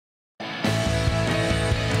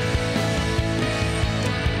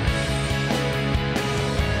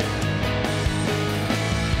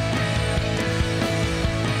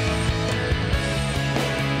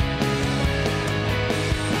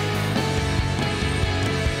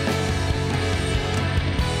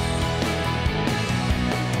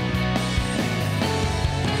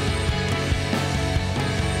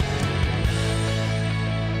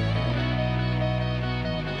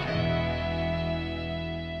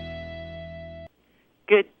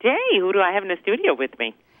Good day. Who do I have in the studio with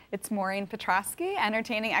me? It's Maureen Petrosky,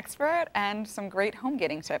 entertaining expert, and some great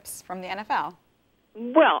home-gating tips from the NFL.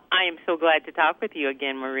 Well, I am so glad to talk with you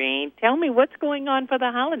again, Maureen. Tell me what's going on for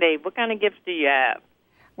the holiday. What kind of gifts do you have?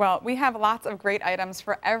 Well, we have lots of great items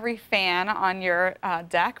for every fan on your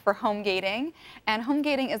deck for home-gating. And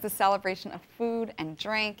home-gating is the celebration of food and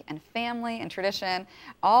drink and family and tradition,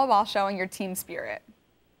 all while showing your team spirit.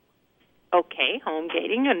 Okay,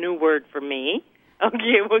 home-gating, a new word for me.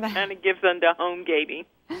 Okay, what kind of gifts under home-gating?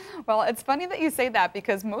 Well, it's funny that you say that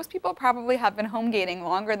because most people probably have been home-gating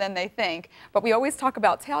longer than they think, but we always talk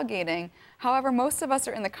about tailgating. However, most of us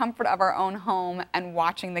are in the comfort of our own home and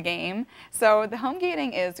watching the game. So the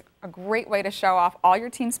home-gating is a great way to show off all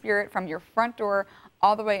your team spirit from your front door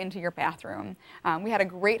all the way into your bathroom. We had a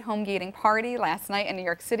great home-gating party last night in New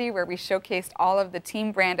York City where we showcased all of the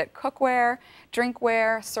team-branded cookware,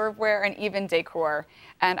 drinkware, serveware, and even decor.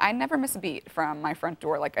 And I never miss a beat from my front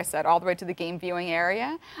door, like I said, all the way to the game viewing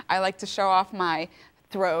area. I like to show off my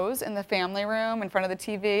throws in the family room in front of the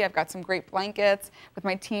TV. I've got some great blankets with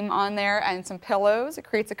my team on there and some pillows. It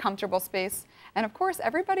creates a comfortable space. And of course,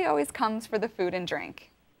 everybody always comes for the food and drink.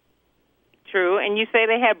 True, and you say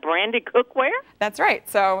they have branded cookware? That's right.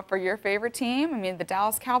 So for your favorite team, I mean the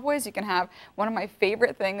Dallas Cowboys, you can have one of my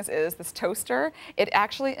favorite things is this toaster. It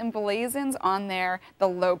actually emblazons on there the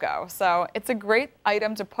logo. So it's a great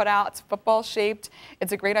item to put out. It's football shaped.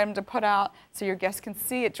 It's a great item to put out so your guests can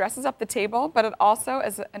see. It dresses up the table, but it also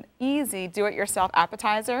is an easy do-it-yourself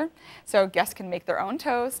appetizer. So guests can make their own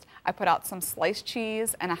toast. I put out some sliced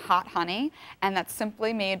cheese and a hot honey, and that's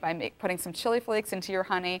simply made by putting some chili flakes into your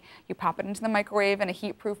honey. You pop it into the microwave in a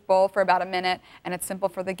heat-proof bowl for about a minute, and it's simple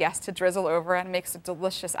for the guests to drizzle over it and makes a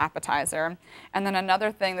delicious appetizer. And then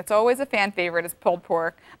another thing that's always a fan favorite is pulled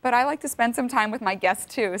pork, but I like to spend some time with my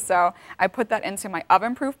guests too, so I put that into my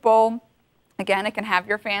oven-proof bowl. Again, it can have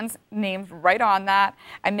your fans' names right on that.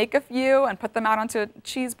 I make a few and put them out onto a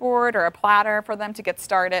cheese board or a platter for them to get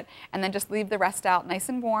started, and then just leave the rest out nice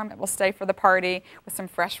and warm. It will stay for the party with some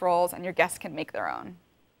fresh rolls, and your guests can make their own.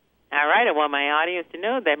 All right, I want my audience to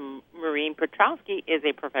know that Maureen Petrosky is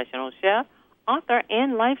a professional chef, author,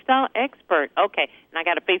 and lifestyle expert. Okay, and I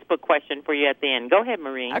got a Facebook question for you at the end. Go ahead,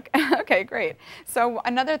 Maureen. Okay, great. So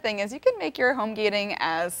another thing is you can make your home-gating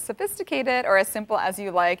as sophisticated or as simple as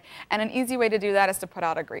you like, and an easy way to do that is to put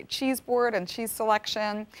out a great cheese board and cheese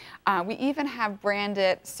selection. We even have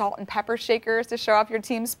branded salt and pepper shakers to show off your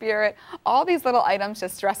team spirit. All these little items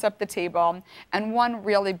just dress up the table. And one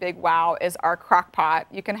really big wow is our crock pot.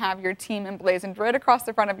 You can have your team emblazoned right across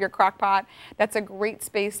the front of your crock pot. That's a great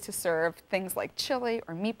space to serve things like chili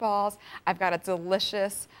or meatballs. I've got a delicious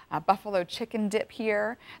buffalo chicken dip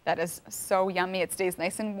here that is so yummy. It stays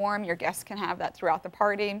nice and warm. Your guests can have that throughout the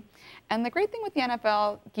party. And the great thing with the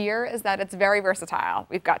NFL gear is that it's very versatile.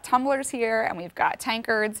 We've got tumblers here and we've got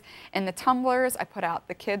tankards. In the tumblers, I put out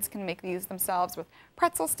the kids can make these themselves with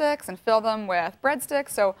pretzel sticks and fill them with breadsticks.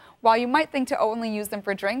 So while you might think to only use them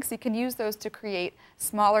for drinks, you can use those to create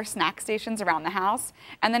smaller snack stations around the house.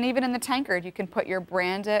 And then even in the tankard, you can put your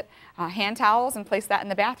branded hand towels and place that in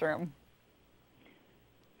the bathroom.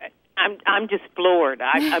 I'm just floored.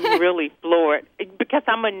 I'm really floored. Because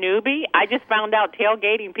I'm a newbie, I just found out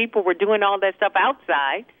tailgating people were doing all that stuff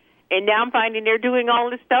outside. And now I'm finding they're doing all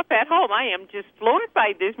this stuff at home. I am just floored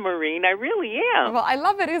by this, Maureen. I really am. Well, I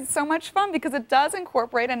love it. It's so much fun because it does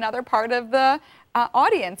incorporate another part of the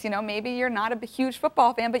audience. You know, maybe you're not a huge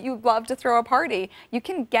football fan, but you love to throw a party. You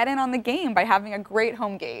can get in on the game by having a great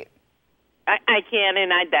home gate. I can,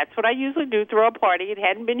 and that's what I usually do, throw a party. It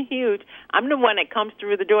hadn't been huge. I'm the one that comes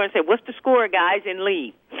through the door and say, "What's the score, guys?" and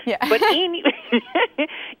leave. Yeah. But anyway,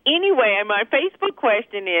 my Facebook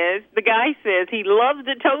question is, the guy says he loves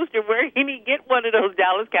the toaster. Where can he get one of those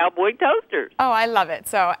Dallas Cowboy toasters? Oh, I love it.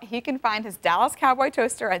 So he can find his Dallas Cowboy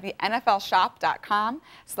toaster at the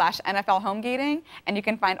NFLshop.com/NFL Homegating, and you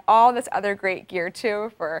can find all this other great gear,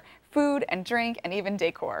 too, for food and drink and even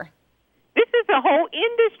decor. This is a whole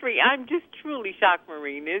industry. I'm just truly shocked,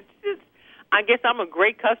 Maureen. It's just, I guess I'm a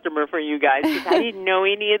great customer for you guys because I didn't know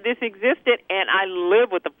any of this existed, and I live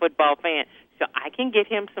with a football fan. So I can get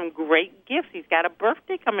him some great gifts. He's got a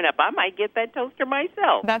birthday coming up. I might get that toaster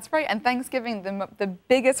myself. That's right. And Thanksgiving, the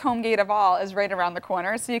biggest home gate of all, is right around the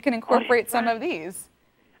corner, so you can incorporate some of these.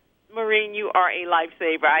 Maureen, you are a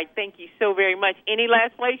lifesaver. I thank you so very much. Any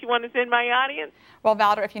last place you want to send my audience? Well,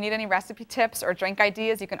 Valder, if you need any recipe tips or drink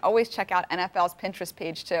ideas, you can always check out NFL's Pinterest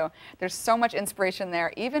page, too. There's so much inspiration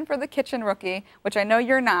there, even for the kitchen rookie, which I know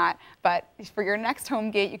you're not, but for your next home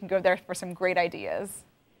gate, you can go there for some great ideas.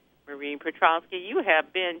 Maureen Petrosky, you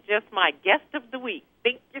have been just my guest of the week.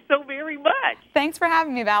 Thank you so very much. Thanks for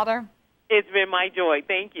having me, Valder. It's been my joy.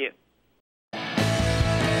 Thank you.